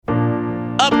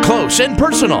up close and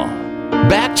personal.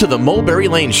 Back to the Mulberry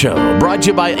Lane Show, brought to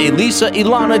you by Elisa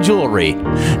Ilana Jewelry.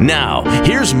 Now,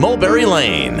 here's Mulberry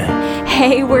Lane.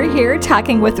 Hey, we're here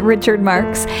talking with Richard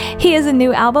Marx. He has a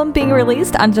new album being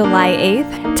released on July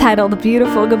 8th titled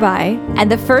Beautiful Goodbye,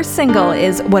 and the first single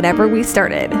is Whatever We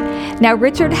Started. Now,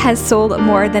 Richard has sold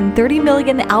more than 30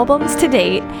 million albums to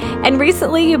date, and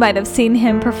recently you might have seen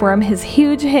him perform his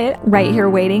huge hit, Right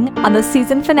Here Waiting, on the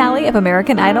season finale of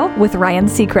American Idol with Ryan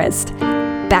Seacrest.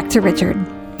 Back to Richard.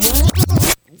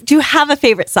 Do you have a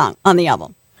favorite song on the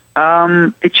album?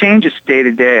 It changes day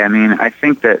to day. I mean, I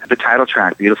think that the title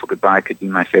track, Beautiful Goodbye, could be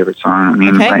my favorite song. I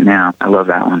mean, Right now, I love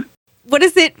that one. What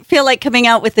does it feel like coming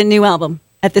out with a new album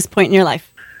at this point in your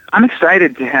life? I'm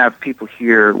excited to have people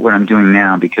hear what I'm doing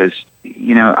now because,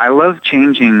 you know, I love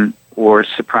changing or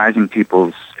surprising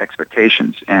people's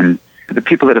expectations. And the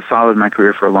people that have followed my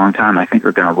career for a long time, I think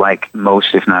are going to like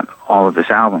most, if not all, of this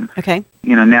album. Okay.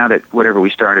 You know, now that Whatever We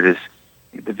Started is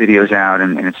the video's out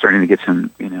and it's starting to get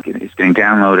some, you know, it's getting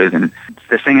downloaded. And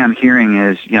the thing I'm hearing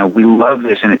is, you know, we love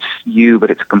this and it's you, but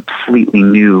it's a completely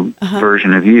new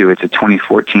version of you. It's a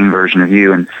 2014 version of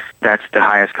you. And that's the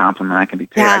highest compliment I can be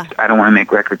paid. Yeah. I don't want to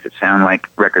make records that sound like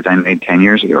records I made 10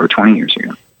 years ago or 20 years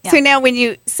ago. Yeah. So now when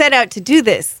you set out to do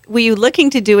this, were you looking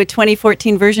to do a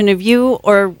 2014 version of you,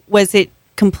 or was it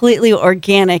completely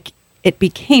organic? It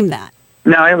became that?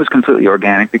 No, it was completely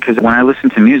organic because when I listen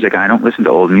to music, I don't listen to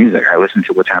old music. I listen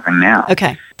to what's happening now.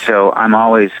 Okay. So I'm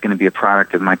always going to be a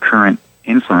product of my current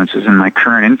influences, and my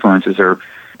current influences are,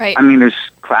 I mean, there's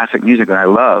classic music that I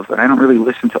love, but I don't really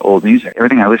listen to old music.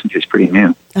 Everything I listen to is pretty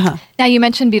new. Now, you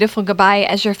mentioned Beautiful Goodbye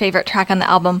as your favorite track on the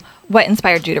album. What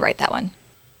inspired you to write that one?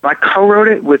 I co-wrote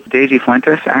it with Daisy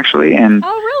Fuentes, actually. And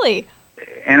oh, really?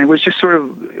 And it was just sort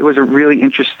of, it was a really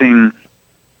interesting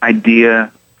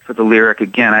idea for the lyric.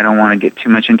 Again, I don't want to get too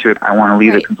much into it. I want to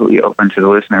leave it completely open to the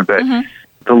listener. But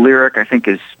the lyric, I think,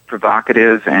 is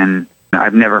provocative, and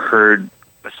I've never heard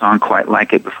a song quite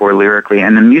like it before lyrically.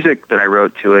 And the music that I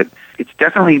wrote to it, it's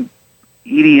definitely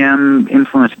EDM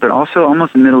influenced, but also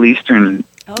almost Middle Eastern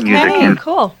music. And,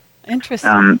 cool.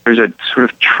 Interesting. There's a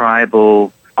sort of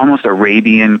tribal, almost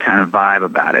Arabian kind of vibe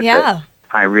about it that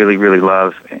I really, really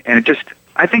love. And it just,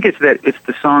 I think it's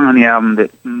the song on the album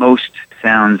that most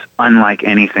sounds unlike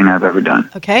anything I've ever done.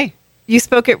 Okay. You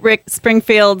spoke at Rick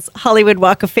Springfield's Hollywood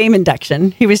Walk of Fame induction.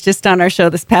 He was just on our show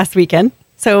this past weekend.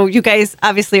 So you guys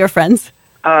obviously are friends.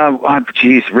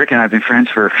 Rick and I have been friends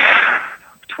for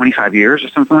 25 years or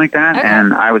something like that. Okay.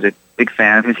 And I was a big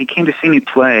fan of his. He came to see me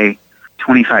play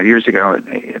 25 years ago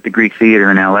at the Greek Theater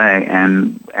in L.A.,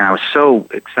 and I was so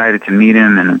excited to meet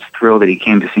him, and I was thrilled that he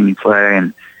came to see me play.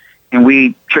 And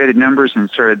we traded numbers and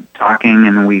started talking,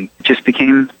 and we just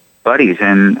became buddies.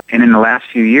 And in the last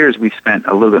few years, we've spent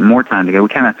a little bit more time together. We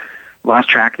kind of lost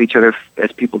track of each other,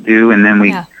 as people do, and then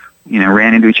we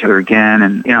ran into each other again.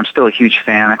 And, you know, I'm still a huge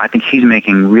fan. I think he's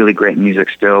making really great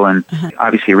music still, and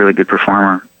obviously a really good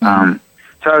performer.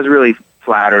 So I was really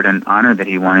flattered and honored that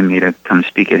he wanted me to come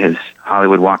speak at his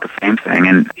Hollywood Walk of Fame thing.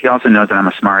 And he also knows that I'm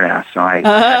a smartass, so I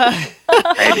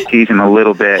had to tease him a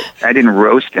little bit. I didn't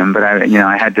roast him, but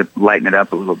I had to lighten it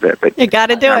up a little bit. But you got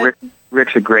to do it.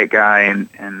 Rick's a great guy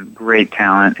and great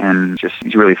talent, and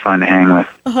he's really fun to hang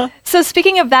with. So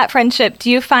speaking of that friendship, do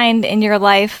you find in your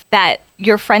life that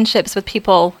your friendships with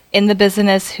people in the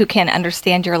business who can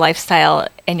understand your lifestyle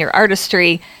and your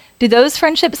artistry, do those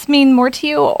friendships mean more to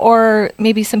you, or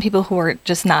maybe some people who are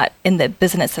just not in the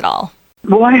business at all?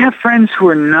 Well, I have friends who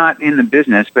are not in the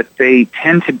business, but they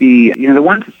tend to be, the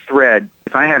one thread.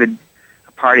 If I had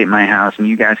a party at my house and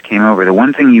you guys came over, the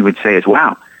one thing you would say is,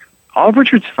 wow, all of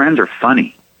Richard's friends are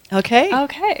funny. Okay.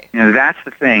 That's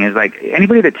the thing, is like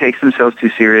anybody that takes themselves too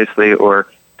seriously or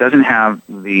doesn't have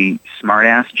the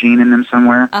smartass gene in them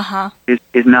somewhere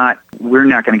is not, we're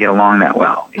not going to get along that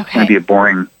well. It's going to be a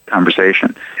boring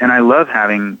conversation. And I love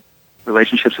having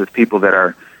relationships with people that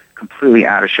are completely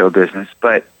out of show business,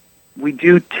 but we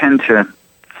do tend to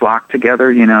flock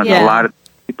together. A lot of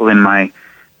people in my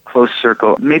close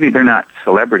circle, maybe they're not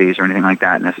celebrities or anything like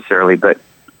that necessarily, but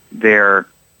they're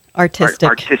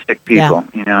artistic people,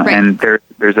 and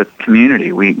there's a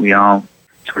community. We all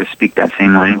sort of speak that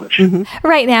same language.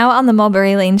 Right now on the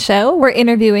Mulberry Lane Show, we're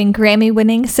interviewing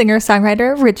Grammy-winning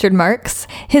singer-songwriter Richard Marx.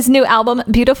 His new album,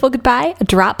 Beautiful Goodbye,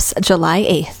 drops July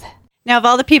 8th. Now, of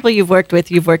all the people you've worked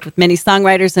with many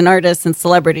songwriters and artists and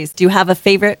celebrities. Do you have a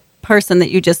favorite person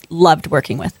that you just loved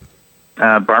working with?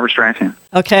 Barbra Streisand.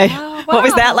 Okay. Oh, wow. What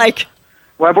was that like?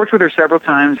 Well, I've worked with her several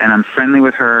times, and I'm friendly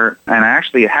with her. And I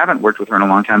actually haven't worked with her in a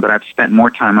long time, but I've spent more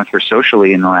time with her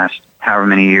socially in the last however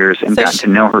many years and gotten to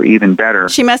know her even better.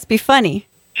 She must be funny.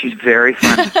 She's very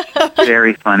funny,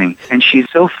 very funny, and she's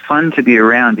so fun to be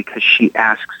around because she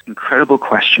asks incredible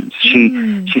questions. She's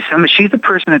the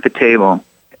person at the table.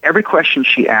 Every question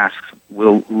she asks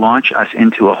will launch us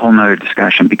into a whole nother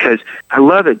discussion because I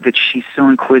love it that she's so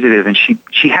inquisitive and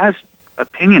she has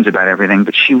opinions about everything,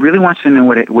 but she really wants to know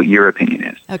what your opinion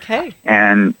is. Okay.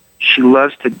 And she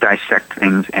loves to dissect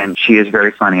things, and she is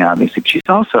very funny, obviously. She's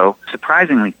also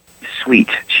surprisingly sweet.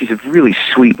 She's a really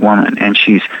sweet woman, and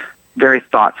she's very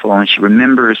thoughtful, and she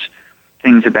remembers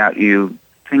things about you,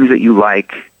 things that you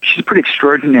like. She's a pretty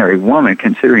extraordinary woman,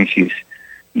 considering she's,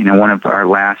 one of our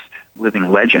last living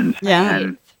legends. Yeah.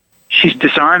 And she's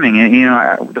disarming.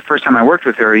 And, the first time I worked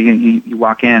with her, you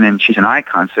walk in, and she's an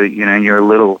icon, so, you're a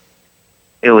little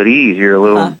ill at ease. You're a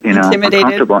little, intimidated.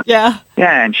 uncomfortable. Yeah.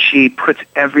 Yeah, and she puts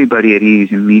everybody at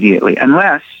ease immediately,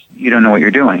 unless you don't know what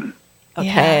you're doing.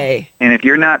 Okay. And if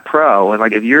you're not pro,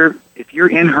 like if you're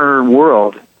in her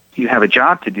world, you have a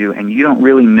job to do, and you don't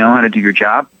really know how to do your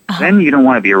job, then you don't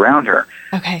want to be around her.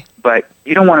 Okay. But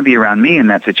you don't want to be around me in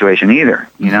that situation either,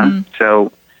 know?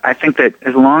 So I think that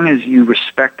as long as you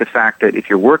respect the fact that if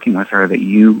you're working with her, that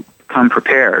you come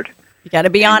prepared. You got to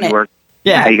be on it.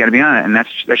 Yeah, you got to be on it, and that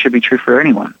should be true for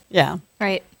anyone. Yeah.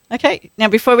 Right. Okay. Now,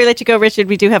 before we let you go, Richard,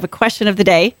 we do have a question of the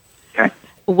day. Okay.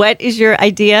 What is your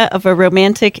idea of a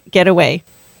romantic getaway?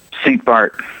 St.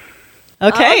 Bart.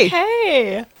 Okay.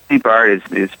 Okay. St. Bart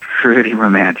is pretty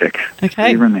romantic. Okay.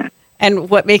 Pretty romantic. And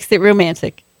what makes it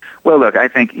romantic? Well, look, I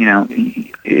think,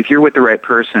 if you're with the right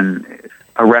person,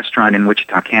 a restaurant in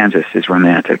Wichita, Kansas is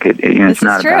romantic. It's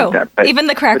not true. about that. But, even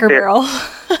the Cracker Barrel.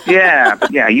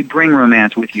 yeah, you bring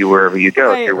romance with you wherever you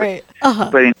go. Right.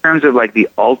 But in terms of like the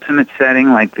ultimate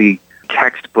setting, like the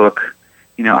textbook,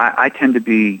 I tend to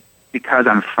be, because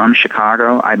I'm from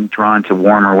Chicago, I'm drawn to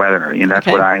warmer weather. That's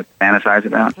what I fantasize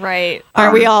about. Right.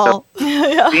 Are we all?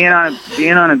 So being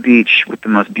on a beach with the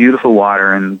most beautiful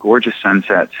water and gorgeous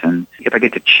sunsets, and if I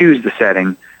get to choose the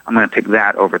setting, I'm going to pick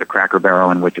that over the Cracker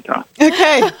Barrel in Wichita.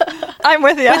 Okay. I'm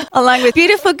with you. Along with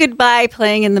Beautiful Goodbye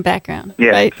playing in the background.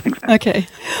 Yeah, right? exactly. Okay.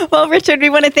 Well, Richard, we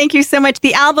want to thank you so much.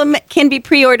 The album can be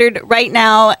pre-ordered right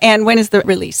now. And when is the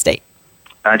release date?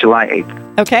 July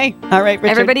 8th. Okay. All right,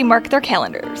 Richard. Everybody mark their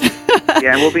calendars.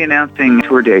 Yeah, we'll be announcing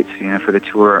tour dates, for the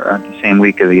tour the same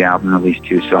week of the album release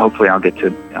too. So hopefully I'll get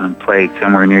to play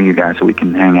somewhere near you guys so we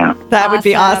can hang out. That would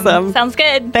be awesome. Sounds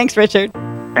good. Thanks, Richard.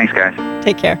 Thanks, guys.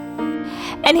 Take care.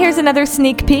 And here's another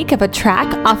sneak peek of a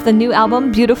track off the new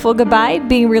album Beautiful Goodbye,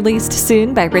 being released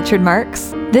soon by Richard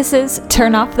Marx. This is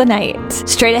Turn Off the Night.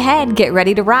 Straight ahead, get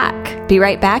ready to rock. Be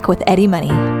right back with Eddie Money.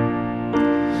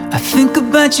 I think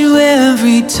about you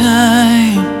every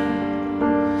time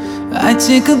I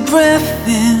take a breath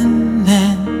in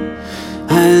and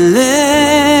I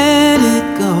let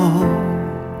it go.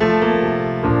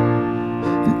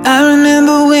 And I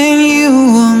remember when you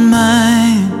were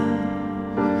mine,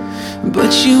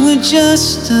 but you were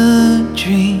just a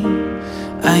dream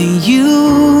I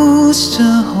used to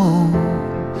hold.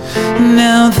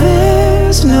 Now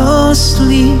there's no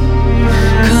sleep,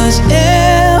 'cause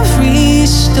every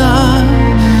star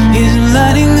is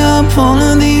lighting up all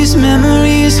of these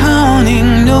memories,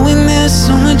 haunting, knowing there's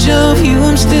so much of you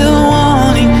I'm still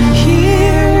wanting.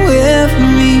 Here with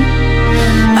me,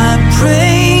 I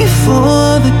pray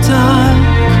for the dark,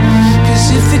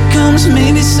 'cause if it comes,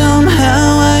 maybe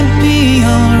somehow I'd be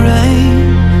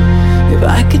alright if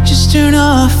I could just turn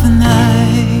off the night.